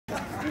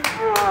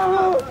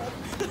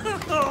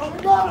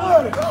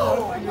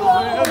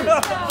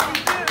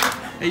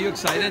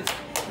excited?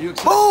 Are you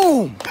excited?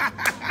 Boom!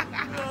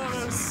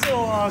 That's so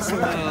awesome.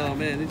 Oh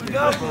man,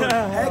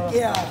 Heck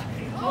yeah!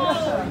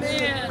 Oh,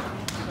 man.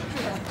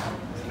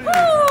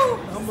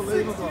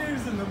 Unbelievable. 6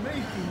 years in the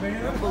making,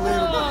 man.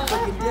 Unbelievable.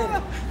 Freaking did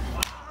it.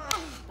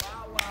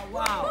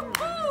 Wow.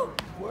 Woo.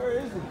 Where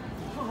is he?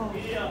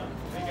 I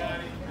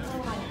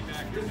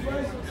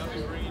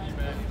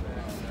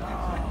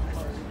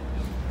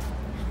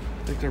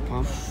think they're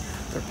pumped.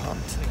 They're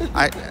pumped.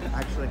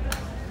 Actually,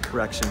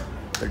 correction.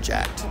 They're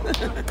jacked. You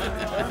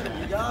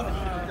got him.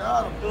 You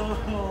got him.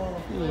 Oh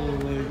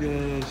my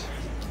gosh.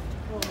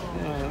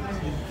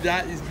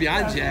 That is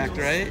beyond jacked,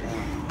 right?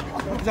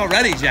 He's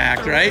already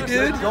jacked, right,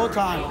 dude? Go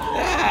time.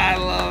 Ah, I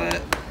love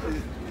it.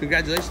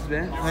 Congratulations,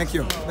 man. Thank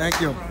you. Thank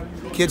you.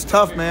 Kid's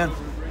tough, man.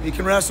 He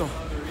can wrestle.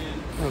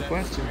 No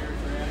question.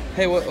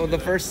 Hey, what the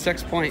first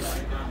 6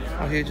 points?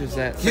 How huge was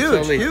that? 6-0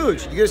 Huge, lead.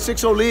 huge. You get a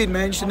 6-0 lead,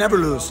 man. You should never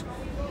lose.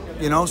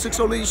 You know,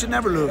 6-0 lead, you should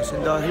never lose.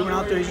 And he went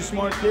out there. He's a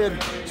smart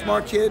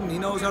kid, and he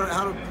knows how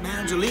to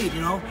manage a lead.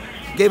 You know,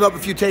 gave up a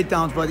few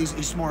takedowns, but he's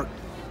smart.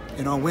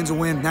 You know, win's a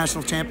win.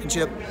 National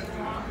championship.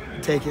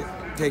 Take it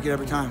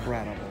every time.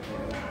 Incredible.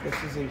 This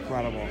is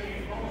incredible.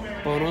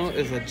 Bono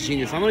is a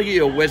genius. I'm gonna get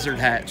you a wizard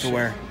hat to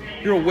wear.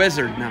 You're a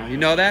wizard now. You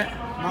know that?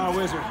 Not a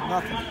wizard.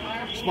 Nothing.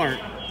 Smart.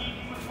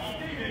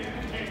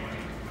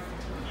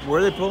 Where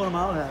are they pulling him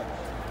out at?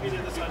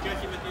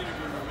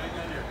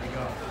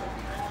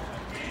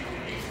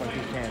 Like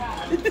you can.